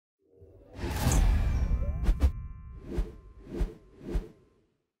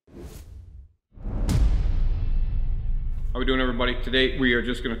we doing, everybody? Today we are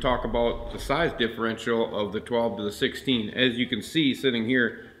just going to talk about the size differential of the 12 to the 16. As you can see sitting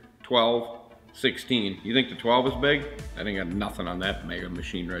here, 12, 16. You think the 12 is big? I think I got nothing on that mega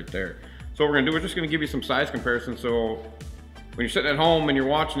machine right there. So what we're going to do, we're just going to give you some size comparisons. So when you're sitting at home and you're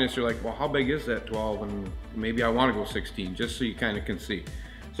watching this, you're like, well, how big is that 12? And maybe I want to go 16, just so you kind of can see.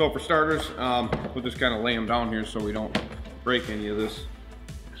 So for starters, we'll just kind of lay them down here so we don't break any of this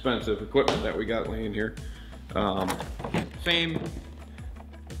expensive equipment that we got laying here. Same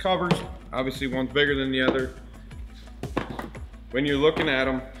covers, obviously one's bigger than the other. When you're looking at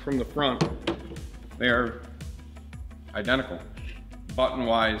them from the front, they are identical. Button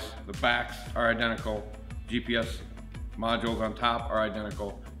wise, the backs are identical. GPS modules on top are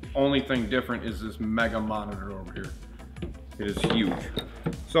identical. The only thing different is this mega monitor over here. It is huge.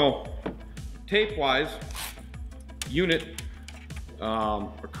 So tape wise, unit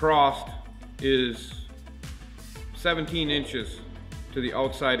across is 17 inches to the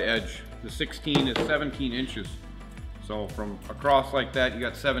outside edge. The 16 is 17 inches. So from across like that, you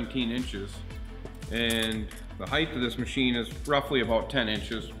got 17 inches. And the height of this machine is roughly about 10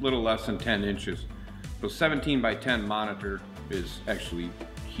 inches, a little less than 10 inches. So 17 by 10 monitor is actually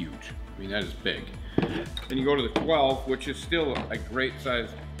huge. I mean, that is big. Then you go to the 12, which is still a great size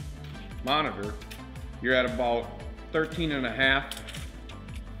monitor. You're at about 13.5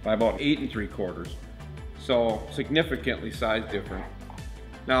 by about 8.75. So significantly size different.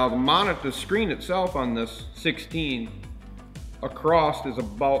 Now the monitor, the screen itself on this 16 across is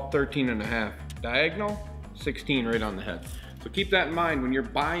about 13.5. Diagonal, 16 right on the head. So keep that in mind when you're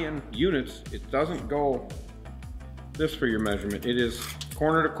buying units. It doesn't go this for your measurement. It is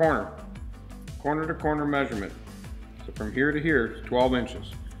corner to corner. Corner to corner measurement. So from here to here is 12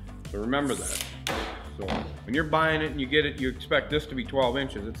 inches. So remember that. So when you're buying it and you get it, you expect this to be 12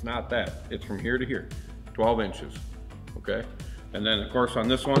 inches. It's not that. It's from here to here, 12 inches, okay? And then of course on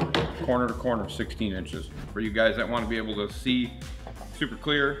this one, corner to corner, 16 inches. For you guys that want to be able to see super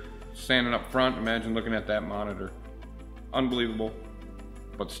clear, standing up front, imagine looking at that monitor. Unbelievable,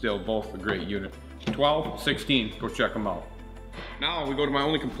 but still both a great unit. 12, 16, go check them out. Now we go to my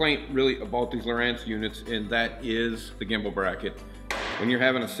only complaint really about these Lowrance units, and that is the gimbal bracket. When you're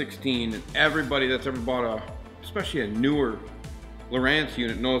having a 16, and everybody that's ever bought especially a newer Lowrance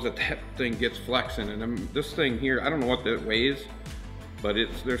unit knows that that thing gets flexing. And this thing here, I don't know what that weighs, but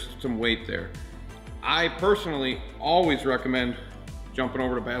there's some weight there. I personally always recommend jumping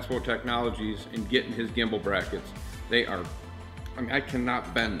over to Bass Boat Technologies and getting his gimbal brackets. They are, I mean, I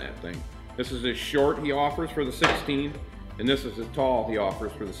cannot bend that thing. This is as short he offers for the 16, and this is as tall he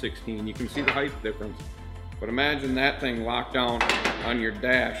offers for the 16. You can see the height difference, but imagine that thing locked down on your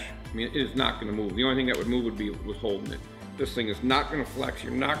dash. I mean, it is not gonna move. The only thing that would move was holding it. This thing is not gonna flex,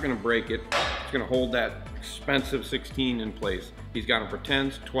 you're not gonna break it. It's gonna hold that expensive 16 in place. He's got them for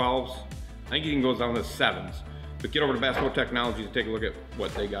 10s, 12s, I think he even goes down to 7s. But get over to Bass Boat Technologies and take a look at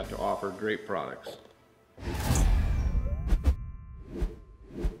what they got to offer. Great products.